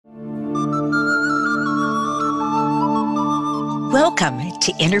Welcome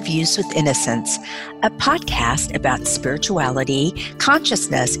to Interviews with Innocence, a podcast about spirituality,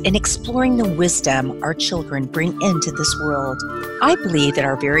 consciousness, and exploring the wisdom our children bring into this world. I believe that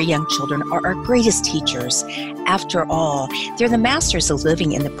our very young children are our greatest teachers. After all, they're the masters of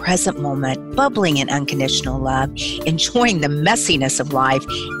living in the present moment, bubbling in unconditional love, enjoying the messiness of life,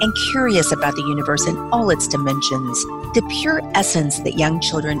 and curious about the universe in all its dimensions. The pure essence that young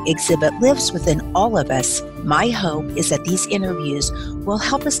children exhibit lives within all of us. My hope is that these interviews will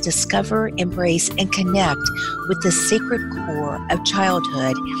help us discover, embrace, and connect with the sacred core of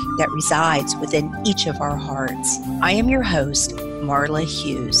childhood that resides within each of our hearts. I am your host, Marla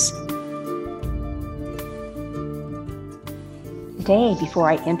Hughes. Today, before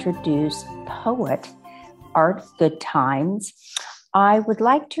I introduce poet Art Goodtimes, I would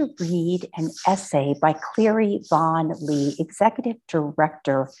like to read an essay by Clary Von Lee, Executive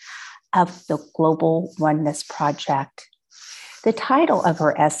Director of the Global Oneness Project. The title of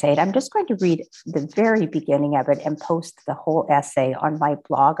her essay, and I'm just going to read the very beginning of it and post the whole essay on my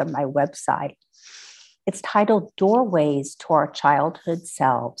blog, on my website. It's titled Doorways to Our Childhood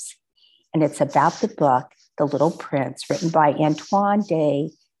Selves, and it's about the book, The Little Prince, written by Antoine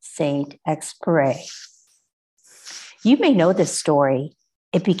de Saint-Exupéry. You may know this story.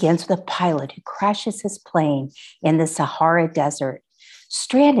 It begins with a pilot who crashes his plane in the Sahara Desert.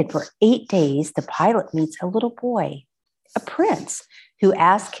 Stranded for 8 days, the pilot meets a little boy, a prince, who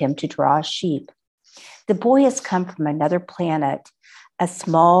asks him to draw a sheep. The boy has come from another planet, a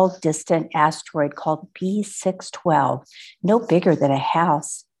small, distant asteroid called B612, no bigger than a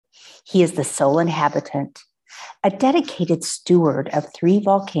house. He is the sole inhabitant, a dedicated steward of 3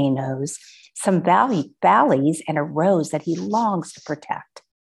 volcanoes, some valleys, and a rose that he longs to protect.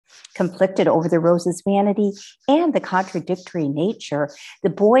 Conflicted over the rose's vanity and the contradictory nature, the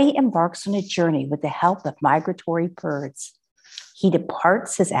boy embarks on a journey with the help of migratory birds. He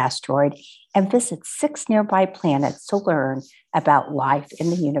departs his asteroid and visits 6 nearby planets to learn about life in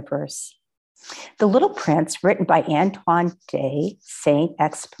the universe. The Little Prince, written by Antoine de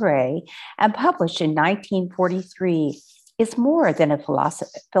Saint-Exupéry and published in 1943, is more than a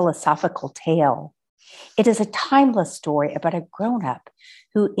philosophical tale. It is a timeless story about a grown-up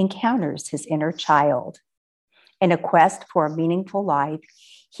who encounters his inner child. In a quest for a meaningful life,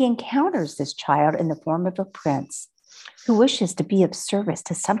 he encounters this child in the form of a prince who wishes to be of service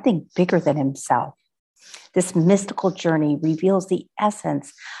to something bigger than himself. This mystical journey reveals the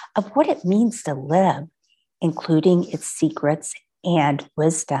essence of what it means to live, including its secrets and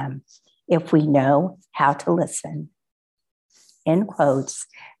wisdom, if we know how to listen. In quotes,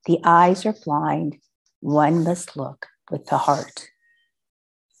 the eyes are blind, one must look with the heart.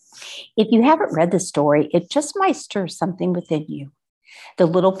 If you haven't read the story, it just might stir something within you. The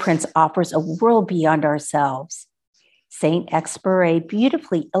Little Prince offers a world beyond ourselves. Saint-Exupéry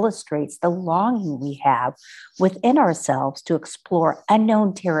beautifully illustrates the longing we have within ourselves to explore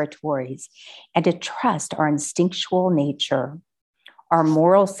unknown territories and to trust our instinctual nature. Our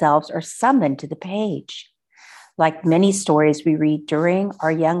moral selves are summoned to the page. Like many stories we read during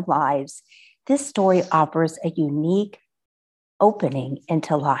our young lives, this story offers a unique opening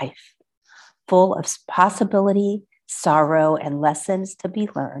into life, full of possibility, sorrow, and lessons to be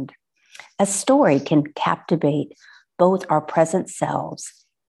learned. A story can captivate both our present selves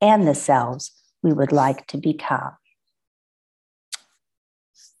and the selves we would like to become.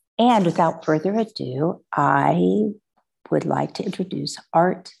 And without further ado, I would like to introduce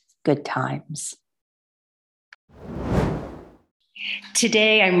Art Goodtimes.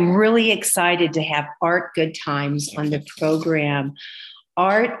 Today, I'm really excited to have Art Goodtimes on the program.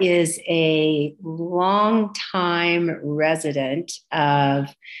 Art is a longtime resident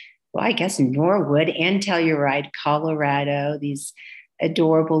of, well, I guess Norwood and Telluride, Colorado, these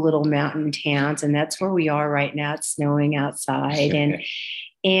adorable little mountain towns. And that's where we are right now. It's snowing outside.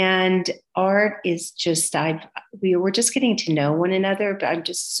 And Art is just, we were just getting to know one another, but I'm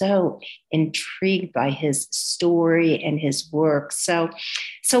just so intrigued by his story and his work. So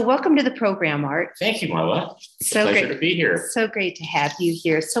welcome to the program, Art. Thank you, Marla. It's a pleasure to be here. So great to have you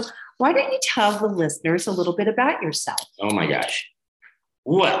here. So why don't you tell the listeners a little bit about yourself? Oh my gosh.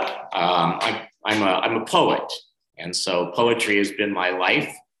 Well, I'm a poet, and so poetry has been my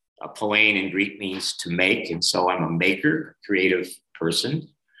life. Poein in Greek means to make, and so I'm a maker, creative person.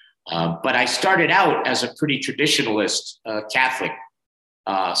 But I started out as a pretty traditionalist Catholic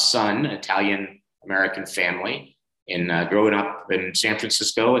son, Italian-American family, in growing up in San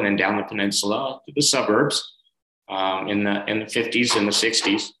Francisco and then down the peninsula to the suburbs in the 50s and the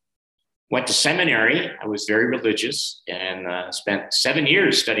 60s. Went to seminary. I was very religious and spent 7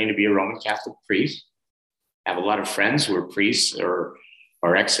 years studying to be a Roman Catholic priest. have a lot of friends who are priests or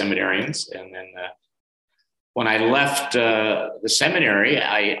ex-seminarians. And then when I left the seminary,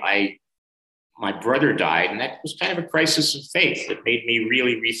 my brother died, and that was kind of a crisis of faith that made me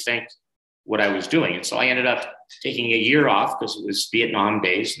really rethink what I was doing. And so I ended up taking a year off because it was Vietnam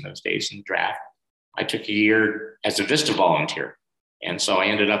days in those days in the draft. I took a year as a Vista volunteer. And so I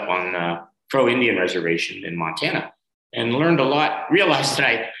ended up on a Crow-Indian reservation in Montana and learned a lot, realized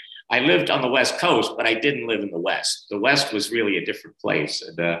that I lived on the West Coast, but I didn't live in the West. The West was really a different place.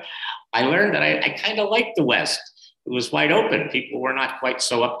 And I learned that I kind of liked the West. It was wide open. People were not quite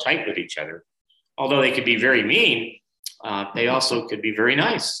so uptight with each other. Although they could be very mean, they also could be very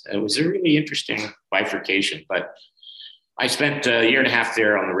nice. It was a really interesting bifurcation. But I spent a year and a half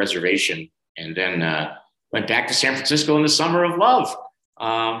there on the reservation, and then went back to San Francisco in the summer of love,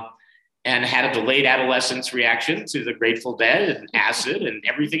 and had a delayed adolescence reaction to the Grateful Dead and acid and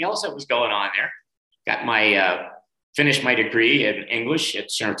everything else that was going on there. Got finished my degree in English at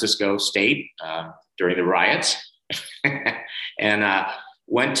San Francisco State during the riots, and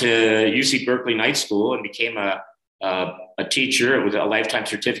went to UC Berkeley Night School and became a teacher with a lifetime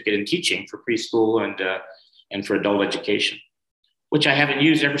certificate in teaching for preschool and for adult education, which I haven't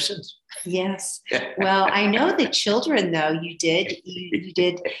used ever since. Yes. Well, I know the children, though, you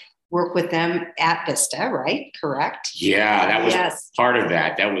did work with them at Vista, right? Correct? Yeah, that was part of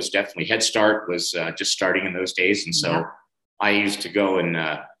that. That was definitely, Head Start was just starting in those days. And so I used to go and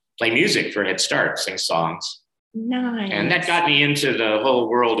play music for Head Start, sing songs. Nice. And that got me into the whole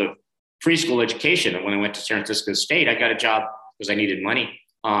world of preschool education. And when I went to San Francisco State, I got a job because I needed money,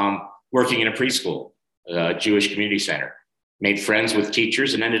 working in a preschool, Jewish community center. Made friends with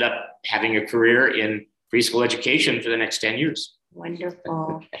teachers and ended up having a career in preschool education for the next 10 years.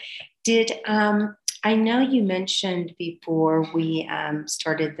 Wonderful. Did I know you mentioned before we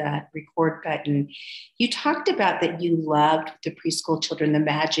started the record button, you talked about that you loved the preschool children, the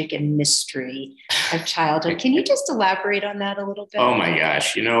magic and mystery of childhood. Can you just elaborate on that a little bit? Oh my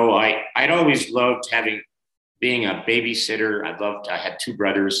gosh. I'd always loved being a babysitter. I had two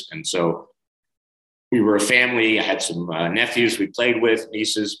brothers. And so we were a family. I had some nephews we played with,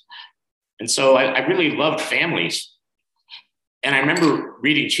 nieces. And so I really loved families. And I remember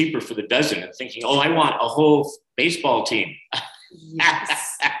reading Cheaper for the Dozen and thinking, I want a whole baseball team.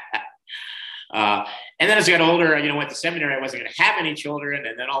 Yes. And then as I got older, went to seminary, I wasn't going to have any children.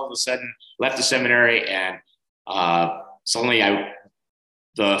 And then all of a sudden left the seminary, and suddenly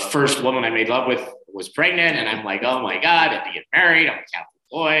the first woman I made love with was pregnant. And I'm like, oh my God, I have to get married. I'm a Catholic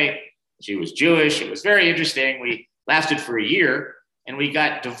boy. She was Jewish. It was very interesting. We lasted for a year, and we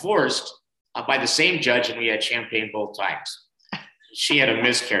got divorced by the same judge, and we had champagne both times. She had a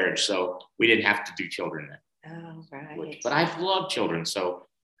miscarriage, so we didn't have to do children then. Oh, right. But I've loved children. So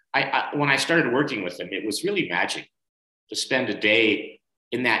when I started working with them, it was really magic to spend a day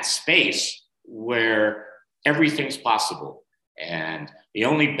in that space where everything's possible. And the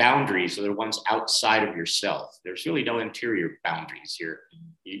only boundaries are the ones outside of yourself. There's really no interior boundaries here.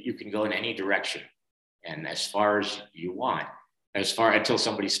 You can go in any direction and as far as you want, until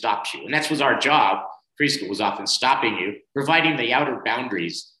somebody stops you. And that was our job. Preschool was often stopping you, providing the outer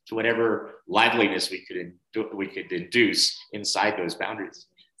boundaries to whatever liveliness we could induce inside those boundaries.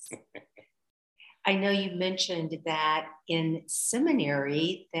 I know you mentioned that in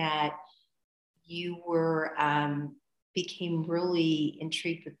seminary that you were became really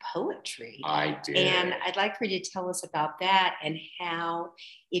intrigued with poetry. I did. And I'd like for you to tell us about that and how,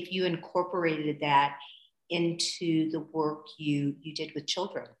 if you incorporated that into the work you did with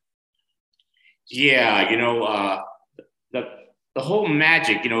children. Yeah, the whole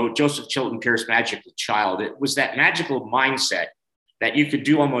magic, Joseph Chilton Pearce, Magic of the Child, it was that magical mindset that you could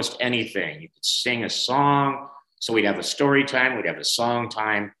do almost anything. You could sing a song. So we'd have a story time, we'd have a song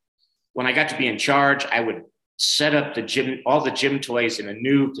time. When I got to be in charge, I would set up all the gym toys in a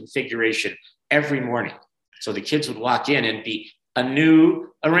new configuration every morning. So the kids would walk in and be a new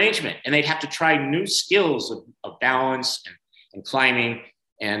arrangement, and they'd have to try new skills of balance and climbing.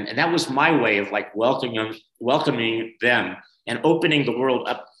 And that was my way of welcoming them and opening the world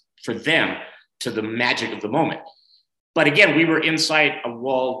up for them to the magic of the moment. But again, we were inside a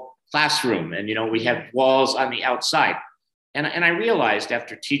walled classroom, and we had walls on the outside. And I realized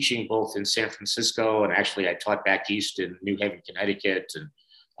after teaching both in San Francisco, and actually I taught back east in New Haven, Connecticut, and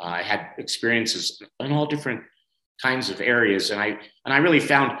I had experiences in all different kinds of areas. And I really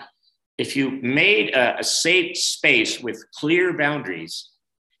found if you made a safe space with clear boundaries,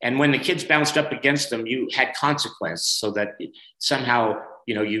 and when the kids bounced up against them, you had consequence so that somehow,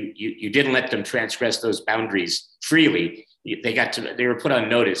 you didn't let them transgress those boundaries freely. They were put on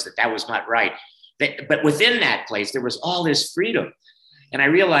notice that was not right. but within that place, there was all this freedom. And I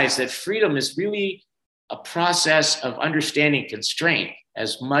realized that freedom is really a process of understanding constraint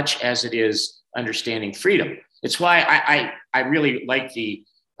as much as it is understanding freedom. It's why I really like the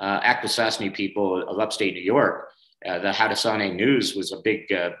Akwesasne people of upstate New York. The Haudenosaunee News was a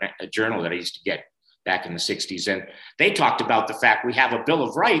big a journal that I used to get back in the 60s. And they talked about the fact we have a Bill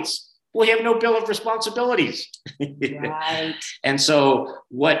of Rights, we have no Bill of Responsibilities. Right. And so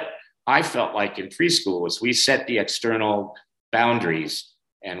what I felt like in preschool was we set the external boundaries,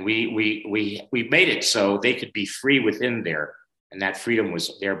 and we made it so they could be free within there, and that freedom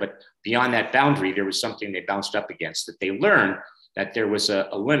was there. But beyond that boundary, there was something they bounced up against, that they learned that there was a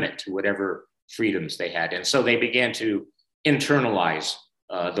limit to whatever freedoms they had. And so they began to internalize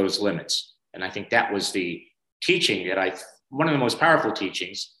those limits. And I think that was the teaching that one of the most powerful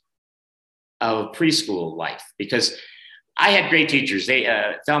teachings of preschool life, because I had great teachers.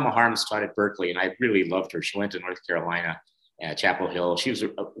 Thelma Harms taught at Berkeley, and I really loved her. She went to North Carolina, Chapel Hill. She was a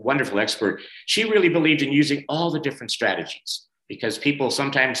wonderful expert. She really believed in using all the different strategies, because people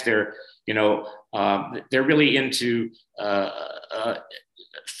sometimes they're really into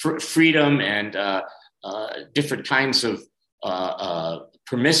freedom and different kinds of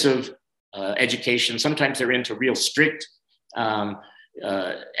permissive education. Sometimes they're into real strict, and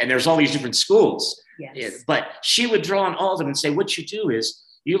there's all these different schools. Yes. But she would draw on all of them and say, what you do is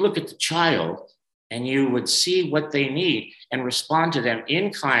you look at the child and you would see what they need and respond to them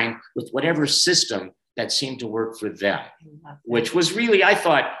in kind with whatever system that seemed to work for them, which was really, I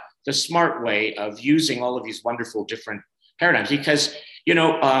thought, the smart way of using all of these wonderful different paradigms. Because,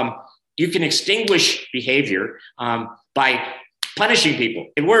 you can extinguish behavior by punishing people.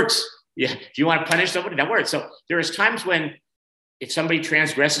 It works. Yeah, if you want to punish somebody, that works. So there is times when if somebody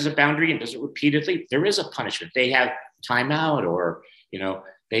transgresses a boundary and does it repeatedly, there is a punishment. They have timeout, or,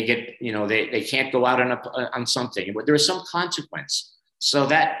 they get, they can't go out on something. There is some consequence. So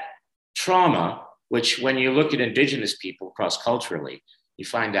that trauma, which when you look at indigenous people cross-culturally, you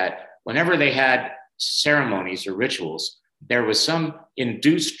find that whenever they had ceremonies or rituals, there was some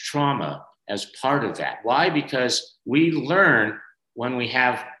induced trauma as part of that. Why? Because we learn when we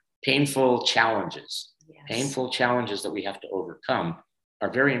have painful challenges. Yes. Painful challenges that we have to overcome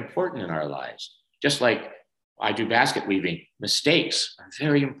are very important in our lives. Just like I do basket weaving, mistakes are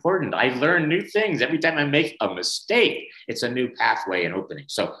very important. I learn new things. Every time I make a mistake, it's a new pathway and opening.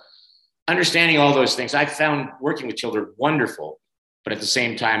 So understanding all those things, I found working with children wonderful, but at the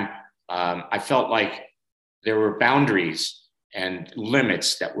same time, I felt like there were boundaries and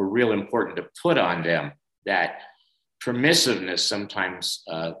limits that were real important to put on them, that permissiveness sometimes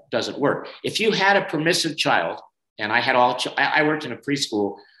doesn't work. If you had a permissive child, and I worked in a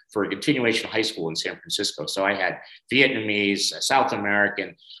preschool for a continuation high school in San Francisco. So I had Vietnamese, South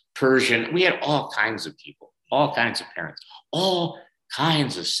American, Persian. We had all kinds of people, all kinds of parents, all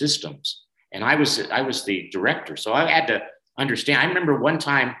kinds of systems. And I was the director. So I had to understand. I remember one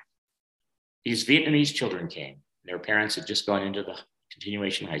time these Vietnamese children came. Their parents had just gone into the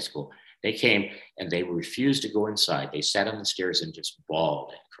continuation high school. They came and they refused to go inside. They sat on the stairs and just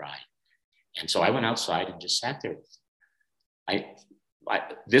bawled and cried. And so I went outside and just sat there with them.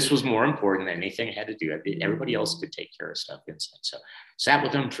 This was more important than anything I had to do. Everybody else could take care of stuff inside. So sat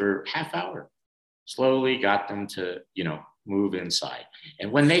with them for half hour, slowly got them to, move inside.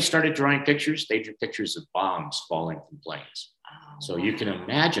 And when they started drawing pictures, they drew pictures of bombs falling from planes. Oh, so you can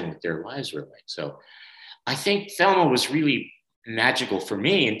imagine what their lives were like. So I think Thelma was really magical for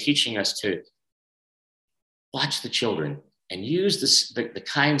me in teaching us to watch the children and use the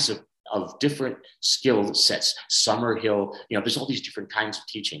kinds of different skill sets. Summerhill, there's all these different kinds of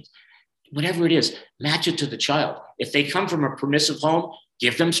teachings. Whatever it is, match it to the child. If they come from a permissive home,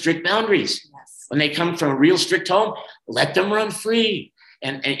 give them strict boundaries. Yes. When they come from a real strict home, let them run free,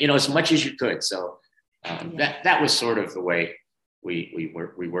 and as much as you could. So that was sort of the way we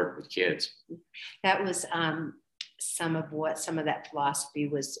work with kids. That was some of that philosophy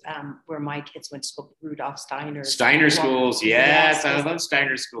was where my kids went to school, Rudolf Steiner. Steiner schools, yes, I love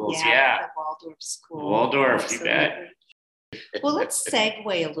Steiner schools, yeah. The Waldorf school. Waldorf, absolutely. You bet. Well, let's segue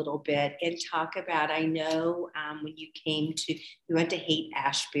a little bit and talk about, I know when you went to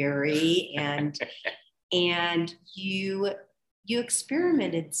Haight-Ashbury and you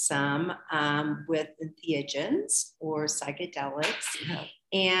experimented some with entheogens or psychedelics. Yeah.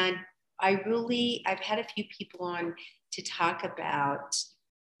 And I've had a few people on to talk about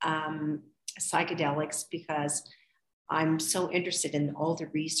psychedelics because I'm so interested in all the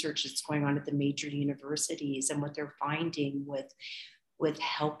research that's going on at the major universities and what they're finding with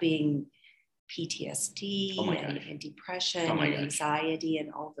helping PTSD and depression and anxiety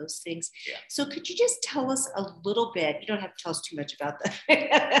and all those things. Yeah. So could you just tell us a little bit, you don't have to tell us too much about the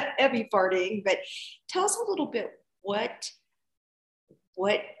heavy partying, but tell us a little bit what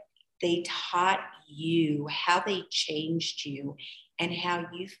they taught you, how they changed you, and how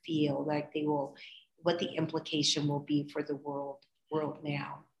you feel like they will, what the implication will be for the world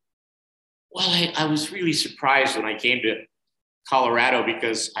now. Well, I was really surprised when I came to Colorado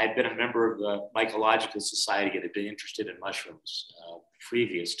because I'd been a member of the Mycological Society and had been interested in mushrooms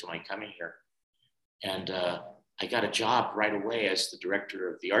previous to my coming here. And I got a job right away as the director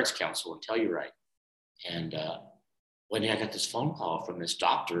of the Arts Council in Telluride. And one day I got this phone call from this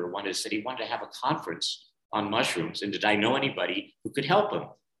doctor who said he wanted to have a conference on mushrooms, and did I know anybody who could help him?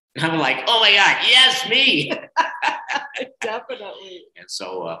 And I'm like, oh my God, yes, me. Definitely. And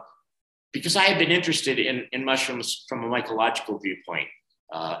so, because I had been interested in mushrooms from a mycological viewpoint,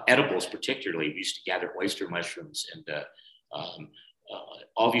 edibles particularly, we used to gather oyster mushrooms and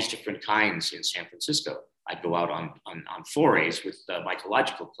all these different kinds in San Francisco. I'd go out on forays with the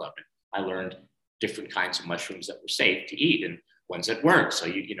Mycological Club, and I learned different kinds of mushrooms that were safe to eat and ones that weren't. So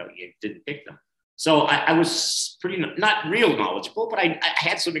you didn't pick them. So I was pretty, not real knowledgeable, but I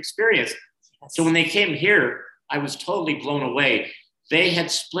had some experience. Yes. So when they came here, I was totally blown away. They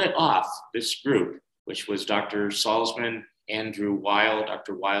had split off this group, which was Dr. Salzman, Andrew Weil,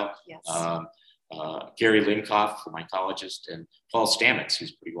 Dr. Weil, yes. Gary Linkoff, the mycologist, and Paul Stamets,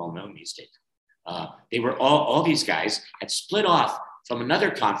 who's pretty well known these days. They were all these guys had split off from another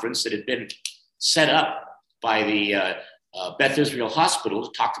conference that had been set up by the Beth Israel Hospital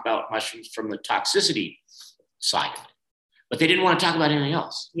to talk about mushrooms from the toxicity side of it. But they didn't want to talk about anything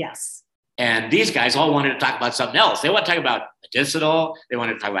else. Yes. And these guys all wanted to talk about something else. They want to talk about medicinal. They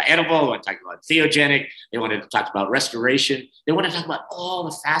wanted to talk about edible. They want to talk about theogenic. They wanted to talk about restoration. They wanted to talk about all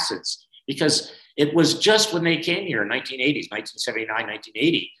the facets, because it was just when they came here in 1980s, 1979,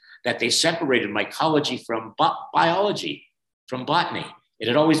 1980, that they separated mycology from biology, from botany. It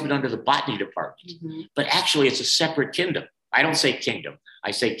had always been under the botany department, mm-hmm. But actually it's a separate kingdom. I don't say kingdom.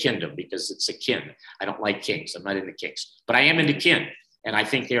 I say kingdom because it's a kin. I don't like kings. I'm not into kings, but I am into kin. And I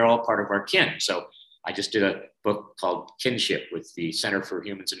think they're all part of our kin. So I just did a book called Kinship with the Center for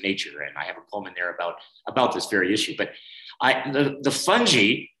Humans and Nature. And I have a poem in there about this very issue. But the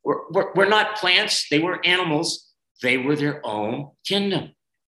fungi were not plants. They were animals. They were their own kingdom.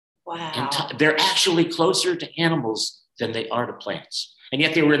 Wow. And they're actually closer to animals than they are to plants. And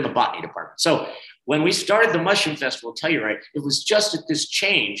yet they were in the botany department. So when we started the Mushroom Festival, Telluride, it was just at this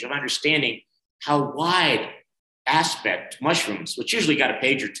change of understanding how wide aspect mushrooms, which usually got a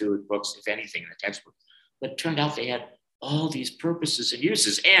page or two in books, if anything, in the textbook, but it turned out they had all these purposes and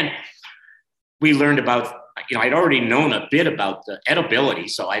uses. And we learned about, I'd already known a bit about the edibility.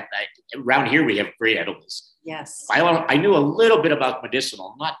 So around here, we have great edibles. Yes. I knew a little bit about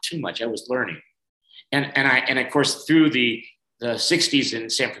medicinal, not too much. I was learning. And of course, through the 60s in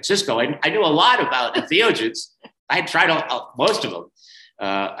San Francisco, I knew a lot about entheogens. I had tried most of them.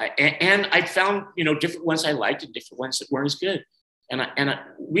 And I found, different ones I liked and different ones that weren't as good. And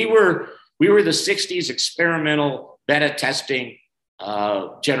we were the 60s experimental beta testing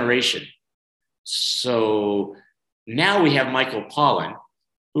generation. So now we have Michael Pollan,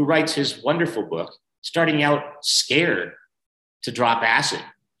 who writes his wonderful book, starting out scared to drop acid.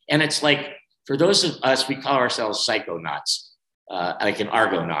 And it's like, for those of us, we call ourselves psychonauts. Like in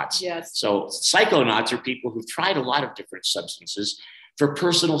Argonauts. Yes. So psychonauts are people who've tried a lot of different substances for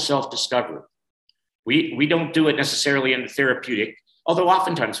personal self-discovery. We don't do it necessarily in the therapeutic, although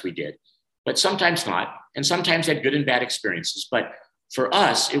oftentimes we did, but sometimes not, and sometimes had good and bad experiences. But for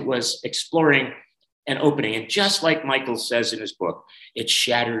us, it was exploring and opening. And just like Michael says in his book, it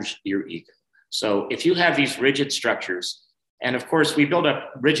shatters your ego. So if you have these rigid structures, and of course, we build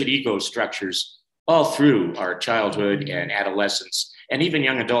up rigid ego structures all through our childhood and adolescence and even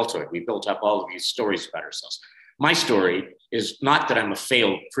young adulthood. We built up all of these stories about ourselves. My story is not that I'm a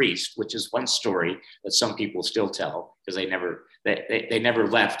failed priest, which is one story that some people still tell because they never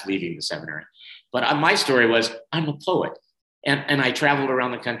left leaving the seminary. But my story was I'm a poet, and I traveled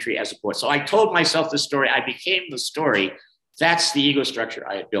around the country as a poet. So I told myself the story. I became the story. That's the ego structure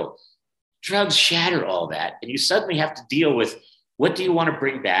I had built. Drugs shatter all that, and you suddenly have to deal with what do you want to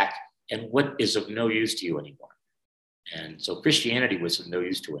bring back and what is of no use to you anymore. And so Christianity was of no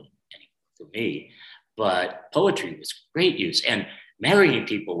use to it anymore for me, but poetry was great use, and marrying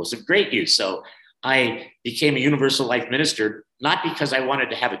people was of great use. So I became a universal life minister, not because I wanted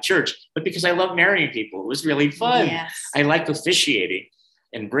to have a church, but because I love marrying people. It was really fun. Yes. I like officiating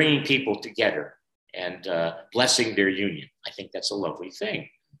and bringing people together and blessing their union. I think that's a lovely thing.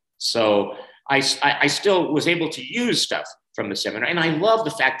 So I still was able to use stuff from the seminar. And I love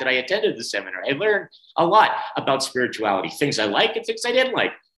the fact that I attended the seminar. I learned a lot about spirituality, things I like and things I didn't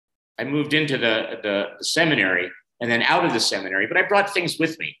like. I moved into the seminary and then out of the seminary, but I brought things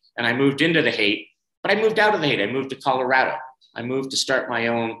with me. And I moved into the Haight, but I moved out of the Haight. I moved to Colorado. I moved to start my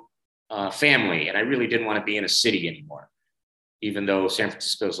own family. And I really didn't want to be in a city anymore, even though San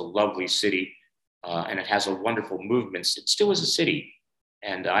Francisco is a lovely city and it has a wonderful movements. It still is a city.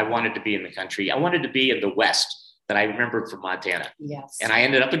 And I wanted to be in the country. I wanted to be in the West that I remembered from Montana. Yes. And I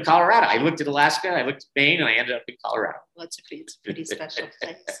ended up in Colorado. I looked at Alaska, I looked at Maine, and I ended up in Colorado. Well, it's a pretty special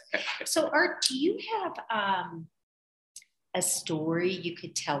place. So Art, do you have a story you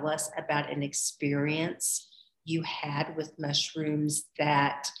could tell us about an experience you had with mushrooms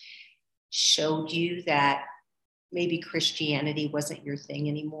that showed you that maybe Christianity wasn't your thing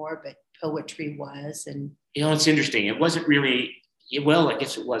anymore, but poetry was? And you know, it's interesting. It wasn't really, well, I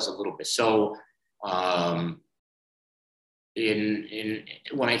guess it was a little bit. So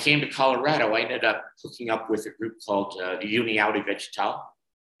when I came to Colorado, I ended up hooking up with a group called the União Vegetal.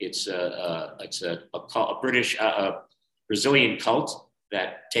 It's a British, Brazilian cult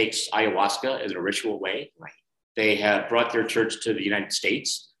that takes ayahuasca as a ritual way. right. They have brought their church to the United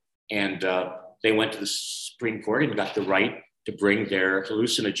States, and they went to the Supreme Court and got the right to bring their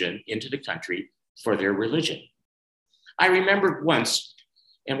hallucinogen into the country for their religion. I remembered once,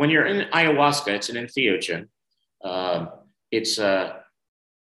 and when you're in ayahuasca, it's an entheogen. It's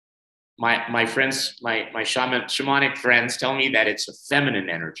my friends, my shamanic friends tell me that it's a feminine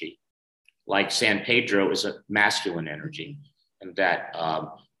energy, like San Pedro is a masculine energy, and that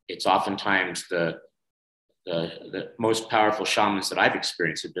it's oftentimes the most powerful shamans that I've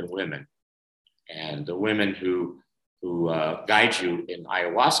experienced have been women, and the women who guide you in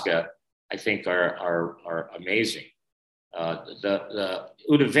ayahuasca, I think are amazing. The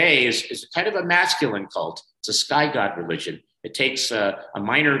Udave is kind of a masculine cult. It's a sky god religion. It takes a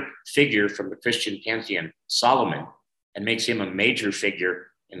minor figure from the Christian pantheon, Solomon, and makes him a major figure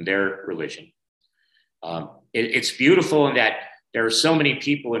in their religion. It's beautiful in that there are so many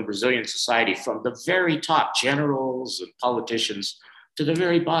people in Brazilian society, from the very top, generals and politicians, to the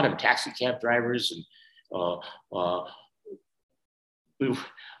very bottom, taxi cab drivers and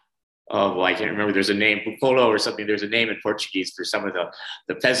I can't remember. There's a name, Pupolo or something. There's a name in Portuguese for some of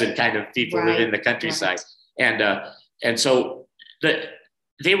the peasant kind of people who live in the countryside. Right. And so it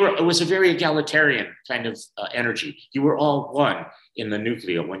was a very egalitarian kind of energy. You were all one in the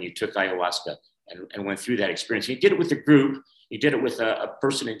nucleo when you took ayahuasca and went through that experience. You did it with a group. You did it with a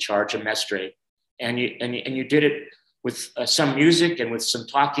person in charge, a mestre, and you did it with some music and with some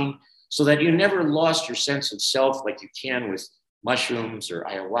talking, so that you never lost your sense of self like you can with mushrooms or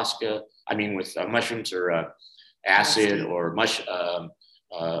ayahuasca. I mean, with mushrooms or acid or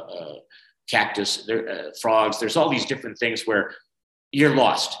cactus, frogs. There's all these different things where you're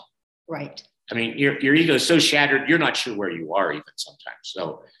lost. Right. I mean, your ego is so shattered, you're not sure where you are even sometimes.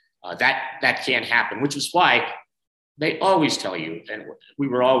 So that can't happen, which is why they always tell you, and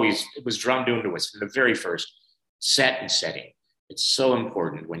it was drummed into us from the very first, set and setting. It's so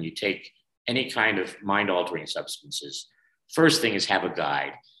important when you take any kind of mind-altering substances. First thing is have a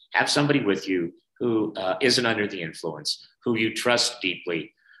guide. Have somebody with you who isn't under the influence, who you trust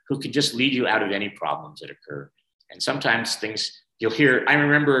deeply, who can just lead you out of any problems that occur. And sometimes things you'll hear, I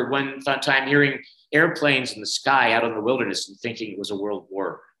remember one time hearing airplanes in the sky out in the wilderness and thinking it was a world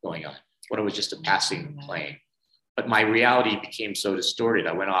war going on, when it was just a passing plane. But my reality became so distorted.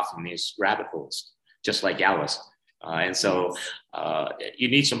 I went off in these rabbit holes, just like Alice. And so you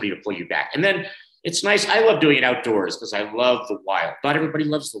need somebody to pull you back. And then it's nice. I love doing it outdoors because I love the wild. Not everybody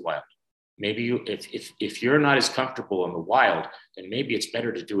loves the wild. Maybe if you're not as comfortable in the wild, then maybe it's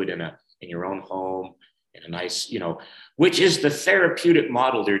better to do it in your own home, in a nice, which is the therapeutic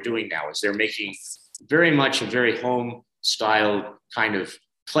model they're doing now, is they're making very much a very home style kind of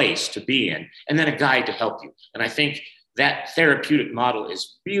place to be in, and then a guide to help you. And I think that therapeutic model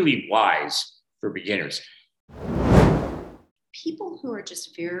is really wise for beginners. People who are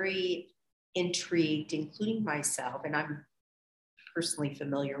just very intrigued, including myself, and I'm personally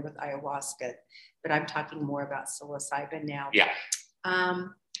familiar with ayahuasca, but I'm talking more about psilocybin now. Yeah.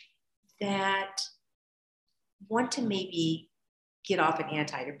 That want to maybe get off an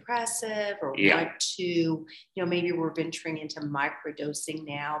antidepressive or want to, maybe we're venturing into microdosing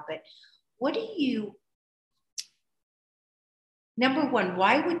now, but what do you, number one,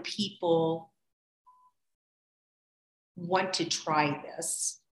 why would people want to try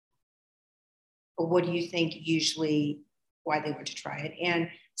this? Or what do you think usually why they want to try it? And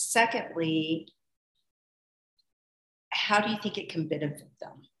secondly, how do you think it can benefit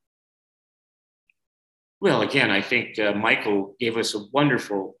them? Well, again, I think Michael gave us a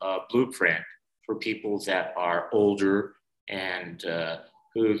wonderful blueprint for people that are older and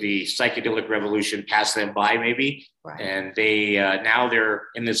who the psychedelic revolution passed them by, maybe. Right. And they now they're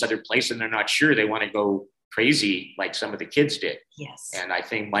in this other place and they're not sure they want to go crazy like some of the kids did. Yes. And I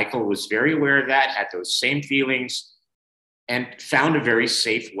think Michael was very aware of that, had those same feelings, and found a very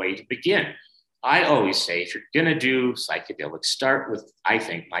safe way to begin. I always say, if you're going to do psychedelics, start with, I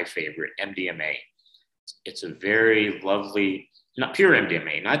think, my favorite, MDMA. It's a very lovely, not pure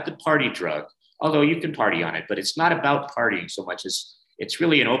MDMA, not the party drug, although you can party on it, but it's not about partying so much as it's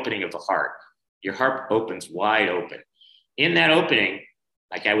really an opening of the heart. Your heart opens wide open. In that opening,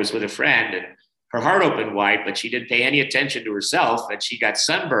 like I was with a friend and her heart opened wide, but she didn't pay any attention to herself and she got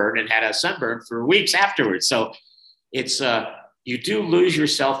sunburned and had a sunburn for weeks afterwards. So it's, you do lose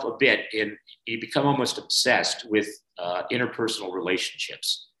yourself a bit you become almost obsessed with interpersonal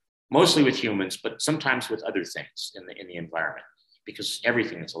relationships. Mostly with humans, but sometimes with other things in the environment, because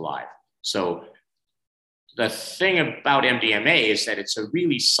everything is alive. So the thing about MDMA is that it's a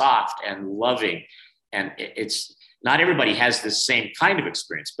really soft and loving, and it's not everybody has the same kind of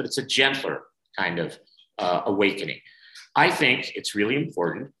experience, but it's a gentler kind of awakening. I think it's really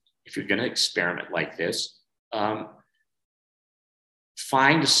important, if you're going to experiment like this,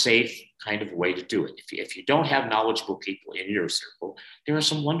 find a safe kind of way to do it. If you don't have knowledgeable people in your circle, there are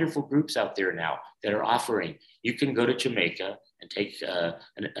some wonderful groups out there now that are offering. You can go to Jamaica and take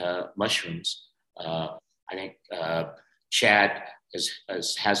mushrooms. I think Chad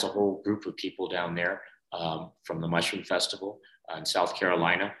has a whole group of people down there from the Mushroom Festival in South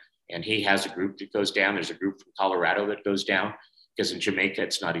Carolina. And he has a group that goes down. There's a group from Colorado that goes down, because in Jamaica,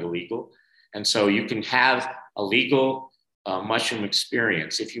 it's not illegal. And so you can have a legal mushroom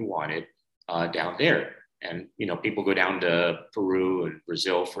experience if you wanted down there. And, you know, people go down to Peru and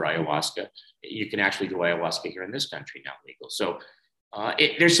Brazil for ayahuasca. You can actually do ayahuasca here in this country now, legal. So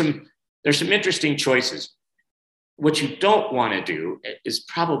there's some interesting choices. What you don't want to do is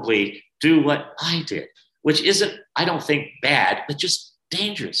probably do what I did, which isn't, I don't think, bad, but just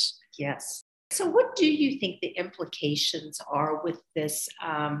dangerous. Yes. So what do you think the implications are with this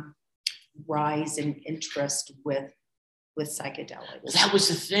rise in interest with psychedelics? Well, that was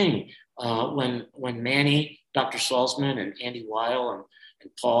the thing. When Manny, Dr. Salzman, and Andy Weil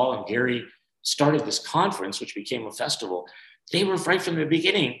and Paul and Gary started this conference, which became a festival, they were right from the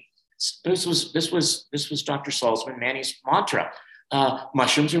beginning. This was Dr. Salzman, Manny's mantra.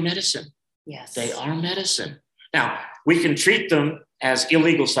 Mushrooms are medicine. Yes. They are medicine. Now, we can treat them as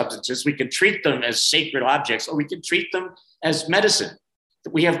illegal substances. We can treat them as sacred objects, or we can treat them as medicine.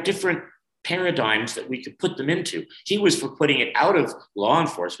 We have different paradigms that we could put them into. He was for putting it out of law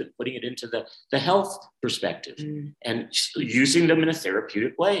enforcement, putting it into the health perspective and using them in a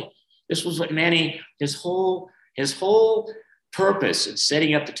therapeutic way. This was what Manny, his whole purpose in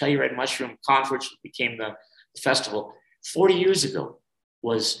setting up the Telluride Mushroom Conference, which became the festival 40 years ago,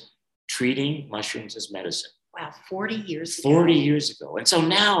 was treating mushrooms as medicine. Wow, 40 years ago. 40 years ago. And so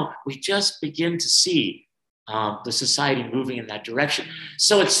now we just begin to see the society moving in that direction.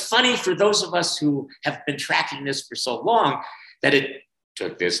 So it's funny for those of us who have been tracking this for so long that it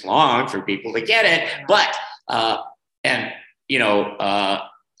took this long for people to get it. But,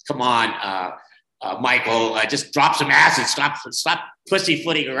 come on, Michael, just drop some acid, stop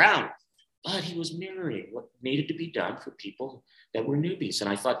pussyfooting around. But he was mirroring what needed to be done for people that were newbies. And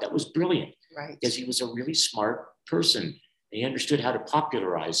I thought that was brilliant, right? Because he was a really smart person. He understood how to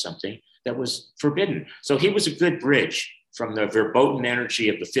popularize something that was forbidden. So he was a good bridge from the verboten energy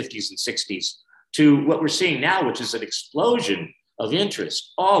of the 50s and 60s to what we're seeing now, which is an explosion of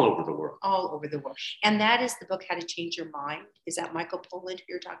interest all over the world. All over the world. And that is the book, How to Change Your Mind. Is that Michael Pollan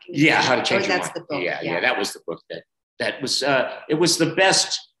you're talking about? Yeah, How to Change Your Mind. That's the book. Yeah, that was the book that was, it was the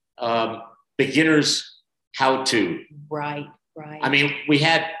best beginner's how-to. Right. I mean, we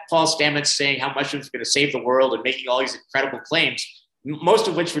had Paul Stamets saying how mushrooms are going to save the world and making all these incredible claims, most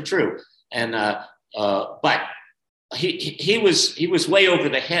of which were true. And but he was way over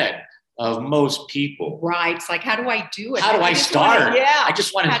the head of most people. Right. It's like, how do I do it? How do I start? I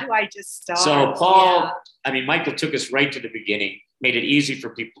just want to. How do I just start? So Paul, Michael took us right to the beginning, made it easy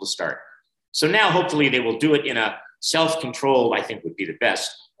for people to start. So now hopefully they will do it in a self-controlled, I think would be the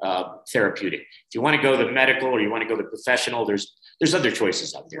best therapeutic. If you want to go the medical or you want to go the professional, there's other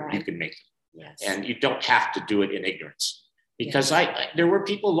choices out there. Right. You can make them. Yes. And you don't have to do it in ignorance. Because there were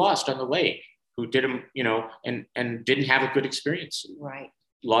people lost on the way who did them, and didn't have a good experience. Right.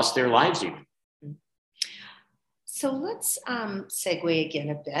 Lost their lives even. So let's segue again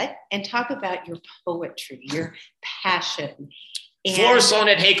a bit and talk about your poetry, your passion. For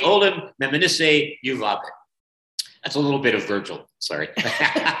sonet haec olim meminisse juvabit. That's a little bit of Virgil. Sorry.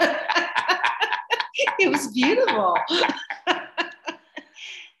 It was beautiful.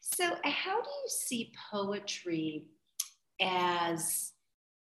 So how do you see poetry as,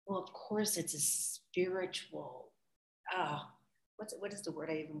 well, of course, it's a spiritual, what is the word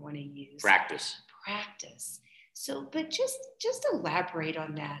I even want to use? Practice. So, but just elaborate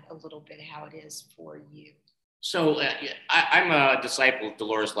on that a little bit, how it is for you. So I'm a disciple of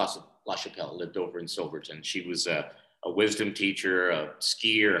Dolores LaChapelle, lived over in Silverton. She was a wisdom teacher, a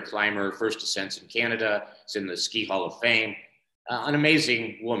skier, a climber, first ascents in Canada. It's in the Ski Hall of Fame. An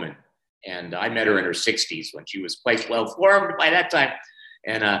amazing woman. And I met her in her 60s when she was quite well formed by that time.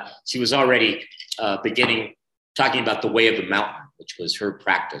 And she was already beginning talking about the way of the mountain, which was her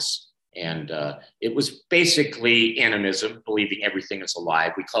practice. And it was basically animism, believing everything is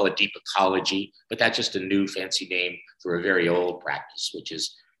alive. We call it deep ecology, but that's just a new fancy name for a very old practice, which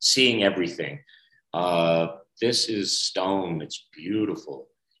is seeing everything. This is stone. It's beautiful.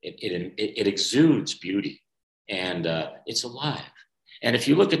 It exudes beauty, and it's alive. And if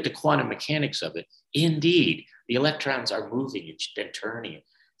you look at the quantum mechanics of it, indeed, the electrons are moving and turning and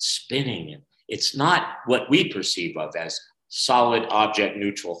spinning. And it's not what we perceive of as solid object,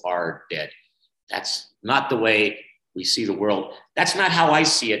 neutral, hard, dead. That's not the way we see the world. That's not how I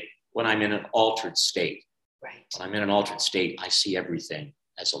see it when I'm in an altered state. Right. When I'm in an altered state, I see everything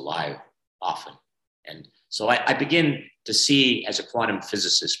as alive often. And so I begin to see as a quantum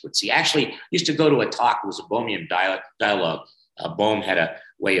physicist would see. Actually, used to go to a talk. It was a Bohmian dialogue. Bohm had a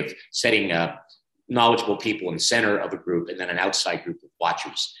way of setting knowledgeable people in the center of a group and then an outside group of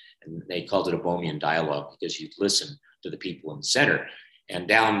watchers. And they called it a Bohmian dialogue because you'd listen to the people in the center. And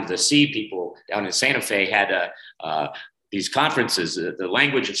down the sea, people down in Santa Fe had these conferences, the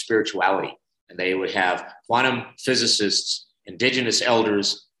language of spirituality. And they would have quantum physicists, indigenous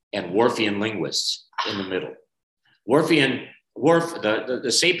elders, and Whorfian linguists in the middle. The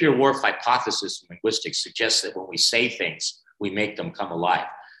Sapir-Whorf hypothesis in linguistics suggests that when we say things, we make them come alive.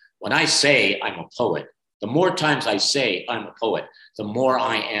 When I say I'm a poet, the more times I say I'm a poet, the more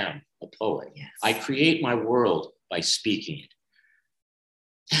I am a poet. Yes. I create my world by speaking it.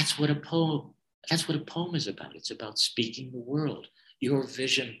 That's what a poem is about. It's about speaking the world, your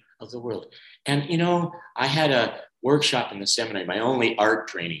vision of the world. And, you know, I had a workshop in the seminary. My only art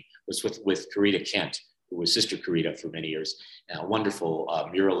training was with Karita Kent, who was Sister Karita for many years, a wonderful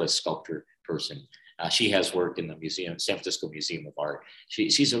muralist sculptor person. She has work in the museum, San Francisco Museum of Art. She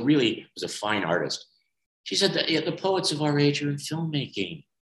was a fine artist. She said that the poets of our age are in filmmaking.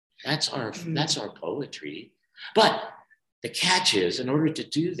 That's our poetry. But the catch is, in order to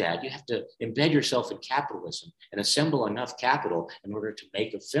do that, you have to embed yourself in capitalism and assemble enough capital in order to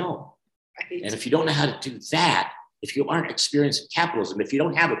make a film. Right. And if you don't know how to do that, if you aren't experienced in capitalism, if you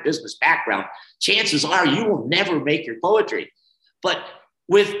don't have a business background, chances are you will never make your poetry. But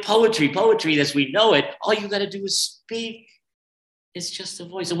with poetry as we know it, all you got to do is speak. It's just a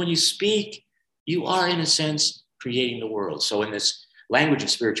voice. And when you speak, you are, in a sense, creating the world. So in this language of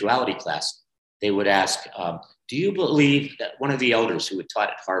spirituality class, they would ask, do you believe that one of the elders who had taught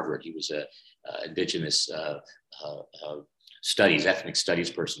at Harvard, he was a indigenous studies, ethnic studies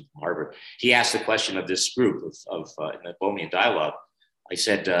person from Harvard. He asked the question of this group of in the Bohmian dialogue. I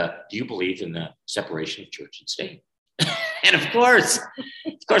said, do you believe in the separation of church and state? And of course,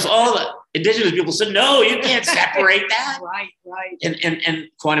 all the indigenous people said, no, you can't separate that. Right. And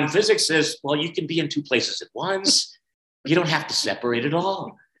quantum physics says, well, you can be in two places at once. You don't have to separate it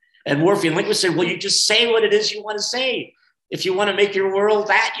all. And Whorfian linguists said, well, you just say what it is you want to say. If you want to make your world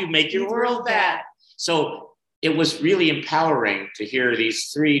that, you make your world that. So it was really empowering to hear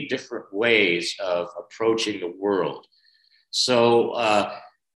these three different ways of approaching the world. So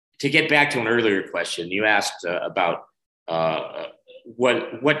to get back to an earlier question, you asked about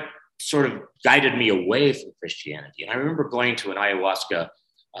what sort of guided me away from Christianity. And I remember going to an ayahuasca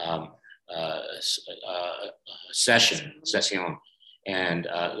session, and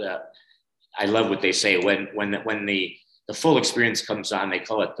I love what they say. When the full experience comes on, they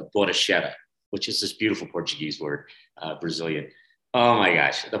call it the Bodhisattva, which is this beautiful Portuguese word, Brazilian. Oh my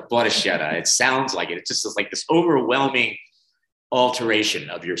gosh, the Bodhisattva. It sounds like it. It's just like this overwhelming alteration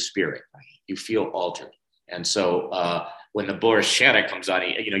of your spirit. You feel altered. And so when the Bodhisattva comes on,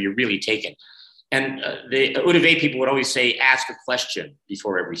 you're really taken. And the Udave people would always say, ask a question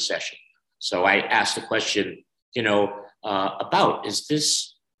before every session. So I asked the question, about, is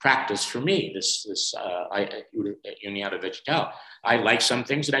this practice for me? Uniata Vegetal. I like some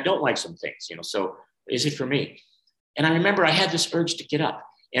things and I don't like some things, so is it for me? And I remember I had this urge to get up.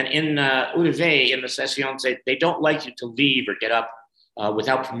 And in Udave, in the sessions, they don't like you to leave or get up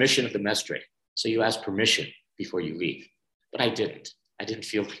without permission of the mestre. So you ask permission before you leave. But I didn't. I didn't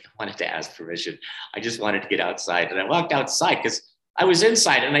feel like I wanted to ask permission. I just wanted to get outside. And I walked outside because I was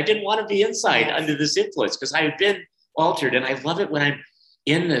inside and I didn't want to be inside under this influence because I had been altered. And I love it when I'm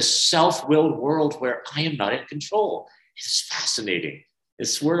in this self-willed world where I am not in control. It's fascinating.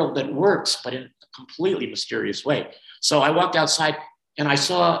 This world that works, but in a completely mysterious way. So I walked outside and I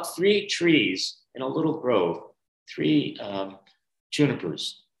saw 3 trees in a little grove, 3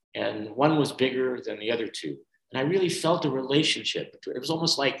 junipers, and one was bigger than the other 2. And I really felt a relationship. It was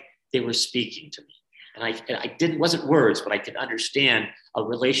almost like they were speaking to me. And I wasn't words, but I could understand a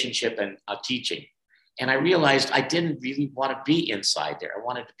relationship and a teaching. And I realized I didn't really want to be inside there. I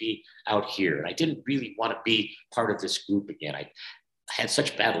wanted to be out here. And I didn't really want to be part of this group again. I had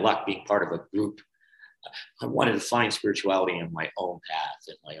such bad luck being part of a group. I wanted to find spirituality in my own path,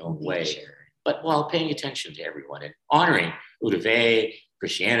 in my own way, but while paying attention to everyone and honoring Udave,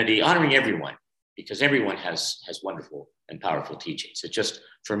 Christianity, honoring everyone, because everyone has wonderful and powerful teachings. It's just,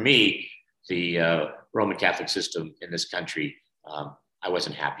 for me, the Roman Catholic system in this country, I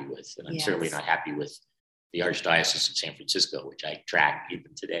wasn't happy with. And I'm certainly not happy with the Archdiocese of San Francisco, which I track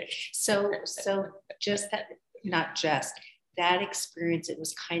even today. So just that, not just that experience, it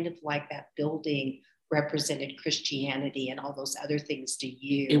was kind of like that building represented Christianity and all those other things to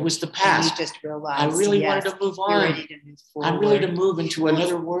you. It was the past. And you just realized, I really wanted to move on. You're ready to move forward. I'm ready to move into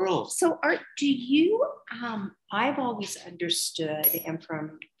another world. So Art, do you, I've always understood, and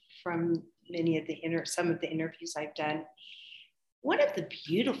from many of some of the interviews I've done, one of the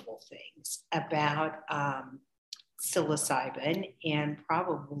beautiful things about psilocybin and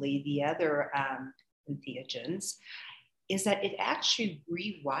probably the other entheogens is that it actually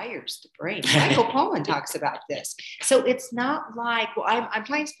rewires the brain. Michael Pollan talks about this. So it's not like, well, I'm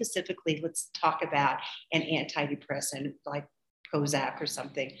talking specifically, let's talk about an antidepressant like Prozac or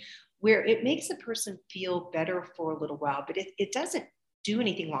something, where it makes a person feel better for a little while, but it doesn't do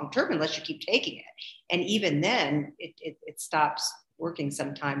anything long-term unless you keep taking it. And even then it stops working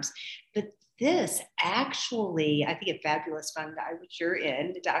sometimes. But this actually, I think, a Fabulous Fungi, which you're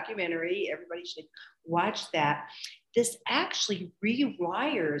in, the documentary, everybody should watch that. This actually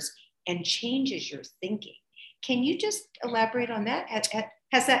rewires and changes your thinking. Can you just elaborate on that? Has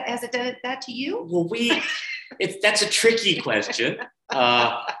it done that to you? Well, that's a tricky question.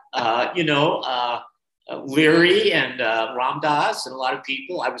 Leary and Ram Dass and a lot of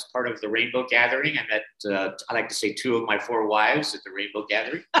people. I was part of the Rainbow Gathering. I met, I like to say, 2 of my 4 wives at the Rainbow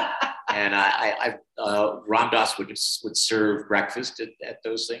Gathering. And Ram Dass would serve breakfast at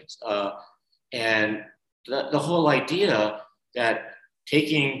those things. And the whole idea that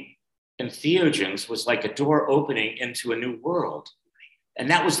taking entheogens was like a door opening into a new world. And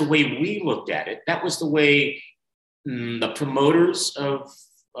that was the way we looked at it. That was the way the promoters of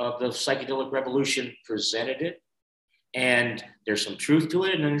the psychedelic revolution presented it. And there's some truth to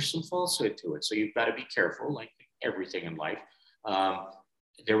it and then there's some falsehood to it. So you've got to be careful, like everything in life.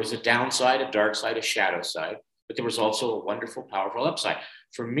 There was a downside, a dark side, a shadow side, but there was also a wonderful, powerful upside.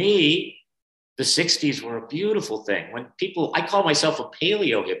 For me, the 60s were a beautiful thing. When people, I call myself a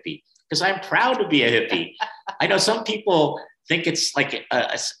paleo hippie because I'm proud to be a hippie. I know some people think it's like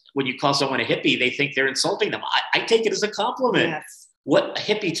when you call someone a hippie, they think they're insulting them. I take it as a compliment. Yes. What a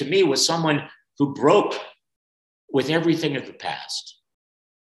hippie to me was someone who broke with everything of the past.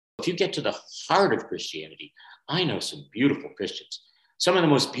 If you get to the heart of Christianity, I know some beautiful Christians. Some of the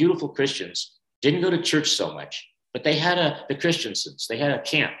most beautiful Christians didn't go to church so much, but they had the Christiansons. They had a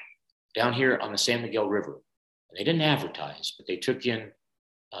camp down here on the San Miguel River. And they didn't advertise, but they took in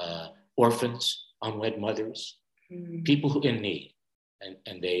orphans, unwed mothers, people who in need,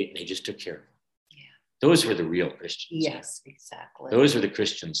 and they just took care of them. Yeah. Those were the real Christians. Yes, exactly. Those are the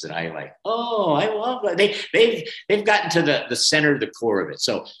Christians that I like. Oh, I love that. They've gotten to the center, the core of it.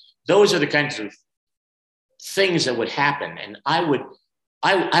 So those are the kinds of things that would happen. And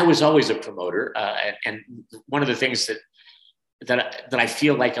I was always a promoter. And one of the things that I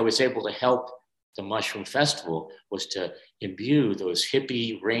feel like I was able to help the Mushroom Festival was to imbue those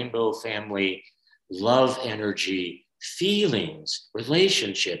hippie rainbow family love energy, feelings,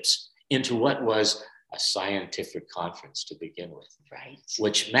 relationships into what was a scientific conference to begin with. Right.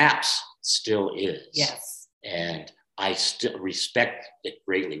 Which MAPS still is. Yes. And I still respect it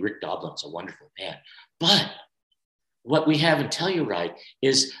greatly. Rick Doblin's a wonderful man. But what we have in Telluride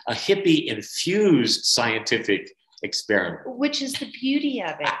is a hippie-infused scientific experiment. Which is the beauty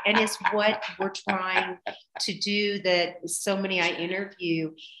of it. And it's what we're trying to do, that so many I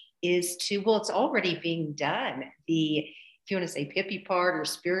interview is to, well, it's already being done. The if you want to say hippie part or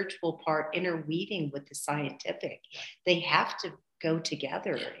spiritual part, interweaving with the scientific. They have to go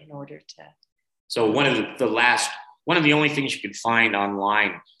together in order to. So one of the only things you can find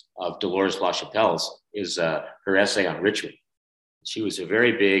online of Dolores LaChapelle's is her essay on ritual. She was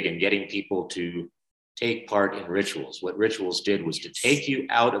very big in getting people to take part in rituals. What rituals did was to take you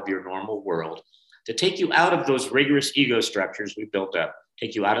out of your normal world, to take you out of those rigorous ego structures we built up,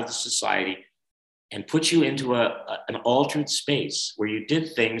 take you out of the society, and put you into an altered space where you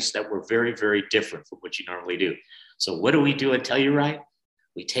did things that were very, very different from what you normally do. So what do we do at Telluride?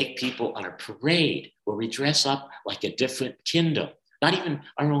 We take people on a parade where we dress up like a different kingdom, not even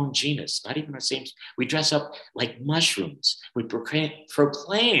our own genus, not even our same. We dress up like mushrooms. We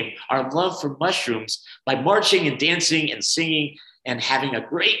proclaim our love for mushrooms by marching and dancing and singing and having a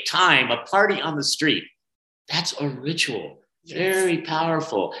great time, a party on the street. That's a ritual, very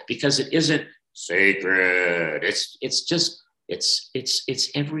powerful, because it isn't sacred. It's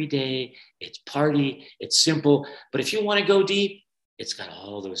everyday, it's party, it's simple. But if you want to go deep, it's got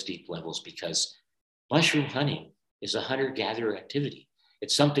all those deep levels, because mushroom hunting is a hunter-gatherer activity.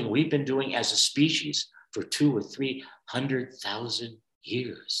 It's something we've been doing as a species for 200,000 or 300,000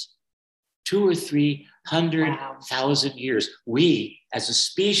 years. 200,000 or 300,000 years. We, as a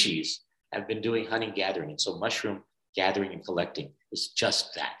species, have been doing hunting, gathering. And so mushroom gathering and collecting is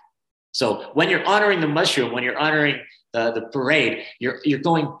just that. So when you're honoring the mushroom, when you're honoring the parade, you're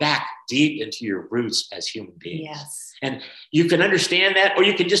going back deep into your roots as human beings. Yes. And you can understand that, or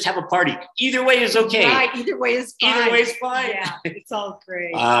you can just have a party. Either way is okay. Right. Either way is fine. Either way is fine. Yeah, it's all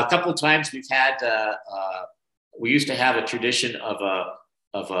great. A couple of times we've had, we used to have a tradition of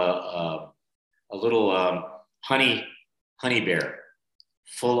a little honey bear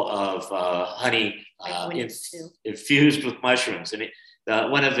full of honey infused with mushrooms. And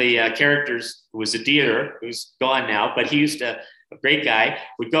one of the characters, who was a dealer, who's gone now, but he used to, a great guy,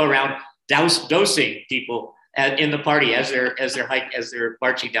 would go around dosing people in the party as they're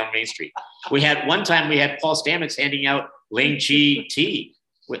marching down Main Street. One time we had Paul Stamets handing out Ling Chi tea,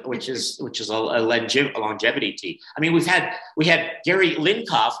 which is a longevity tea. I mean, we had Gary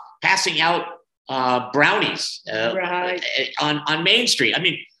Linkoff passing out brownies on Main Street. I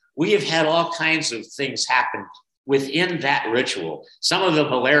mean, we have had all kinds of things happen within that ritual. Some of them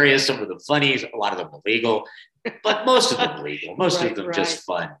hilarious, some of them funny, a lot of them illegal, but most of them legal, most of them just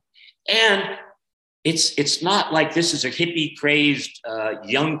fun. And it's not like this is a hippie crazed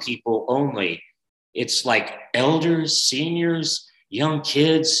young people only. It's like elders, seniors, young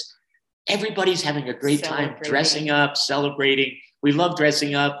kids. Everybody's having a great time dressing up, celebrating. We love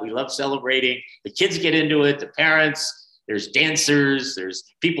dressing up. We love celebrating. The kids get into it, the parents, there's dancers, there's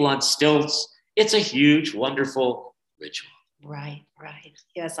people on stilts. It's a huge, wonderful ritual. Right.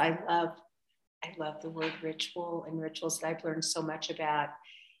 Yes, I love the word ritual and rituals that I've learned so much about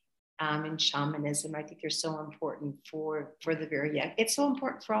in shamanism. I think they're so important for the very young. It's so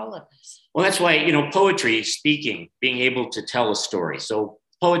important for all of us. Well, that's why, poetry, speaking, being able to tell a story. So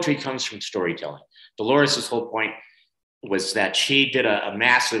poetry comes from storytelling. Dolores' whole point was that she did a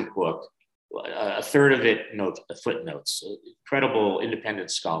massive book, a third of it footnotes, incredible independent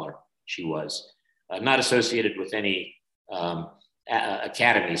scholar she was, not associated with any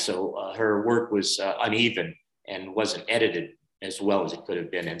academy. So her work was uneven and wasn't edited as well as it could have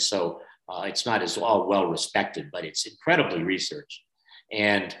been. And so it's not as all well respected, but it's incredibly researched.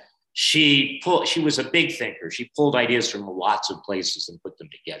 And she was a big thinker. She pulled ideas from lots of places and put them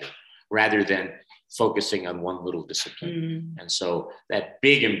together rather than focusing on one little discipline. And so that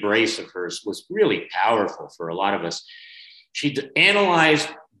big embrace of hers was really powerful for a lot of us. She analyzed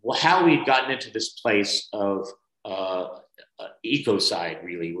how we've gotten into this place of ecocide,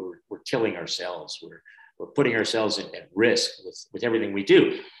 really. We're killing ourselves. We're putting ourselves at risk with everything we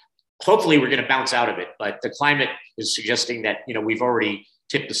do. Hopefully we're going to bounce out of it, but the climate is suggesting that, we've already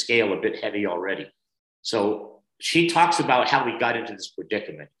tipped the scale a bit heavy already. So she talks about how we got into this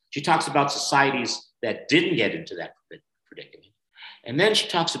predicament. She talks about societies that didn't get into that predicament. And then she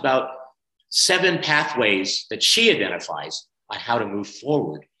talks about 7 pathways that she identifies on how to move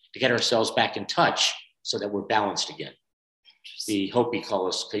forward to get ourselves back in touch so that we're balanced again. The Hopi call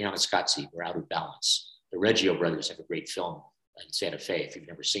us Koyaanisqatsi, we're out of balance. The Reggio brothers have a great film in Santa Fe. If you've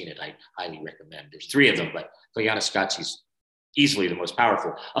never seen it, I highly recommend. There's 3 of them, but Koyaanisqatsi is easily the most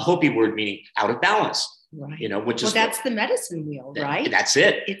powerful. A Hopi word meaning out of balance. Right. Which is that's the medicine wheel, right? That's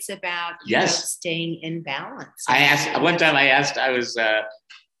it. It's about staying in balance. One time I was an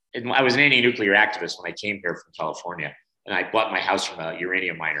anti-nuclear activist when I came here from California, and I bought my house from a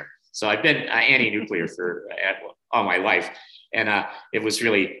uranium miner. So I've been anti-nuclear for all my life. And it was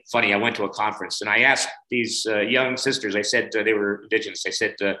really funny. I went to a conference and I asked these young sisters, I said, they were Indigenous. I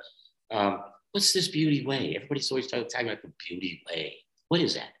said, what's this beauty way? Everybody's always talking about the beauty way. What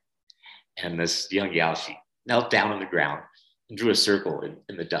is that? And this young gal, she knelt down on the ground and drew a circle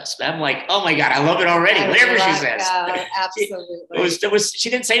in the dust. I'm like, oh my God, I love it already. Whatever she says. Absolutely. She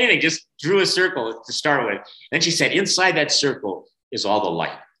didn't say anything, just drew a circle to start with. Then she said, inside that circle is all the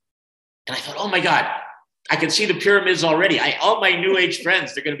light. And I thought, oh my God, I can see the pyramids already. All my New Age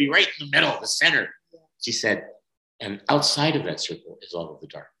friends, they're going to be right in the middle, the center. She said, and outside of that circle is all of the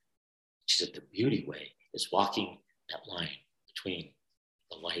dark. She said, the beauty way is walking that line between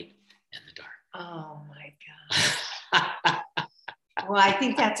the light and the dark. Oh my God. Well, I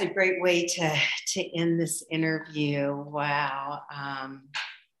think that's a great way to end this interview. Wow.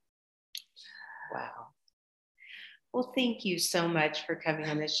 Wow. Well, thank you so much for coming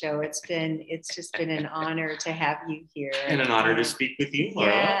on the show. It's just been an honor to have you here. And an honor to speak with you,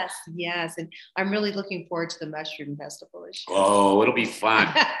 Laura. Yes. And I'm really looking forward to the Mushroom Festival this year. Oh, it'll be fun.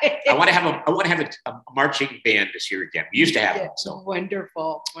 I want to have a marching band this year again. We used to have them. So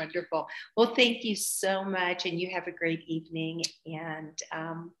wonderful. Well, thank you so much. And you have a great evening. And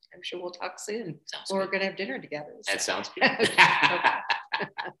I'm sure we'll talk soon. We're going to have dinner together. So. That sounds good.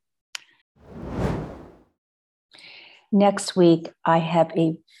 Next week, I have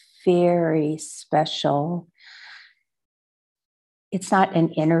a very special, it's not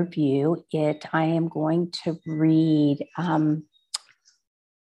an interview, I am going to read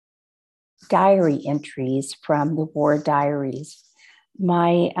diary entries from the War Diaries.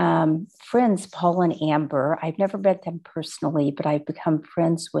 My friends, Paul and Amber, I've never met them personally, but I've become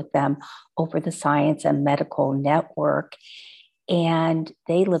friends with them over the Science and Medical Network. And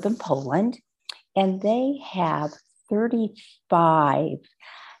they live in Poland, and they have 35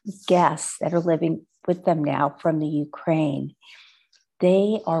 guests that are living with them now from the Ukraine.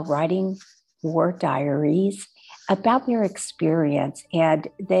 They are writing war diaries about their experience, and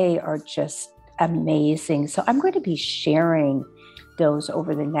they are just amazing. So I'm going to be sharing those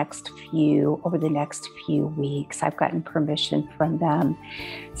over the next few weeks. I've gotten permission from them.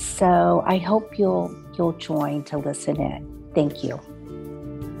 So I hope you'll join to listen in. Thank you.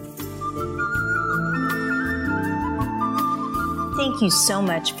 Thank you so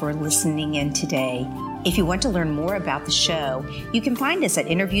much for listening in today. If you want to learn more about the show, you can find us at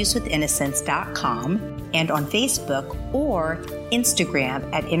interviewswithinnocence.com and on Facebook or Instagram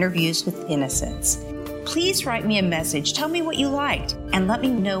at Interviews with Innocence. Please write me a message, tell me what you liked, and let me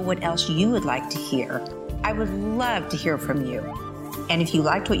know what else you would like to hear. I would love to hear from you. And if you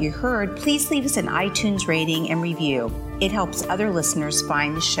liked what you heard, please leave us an iTunes rating and review. It helps other listeners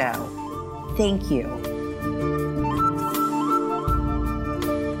find the show. Thank you.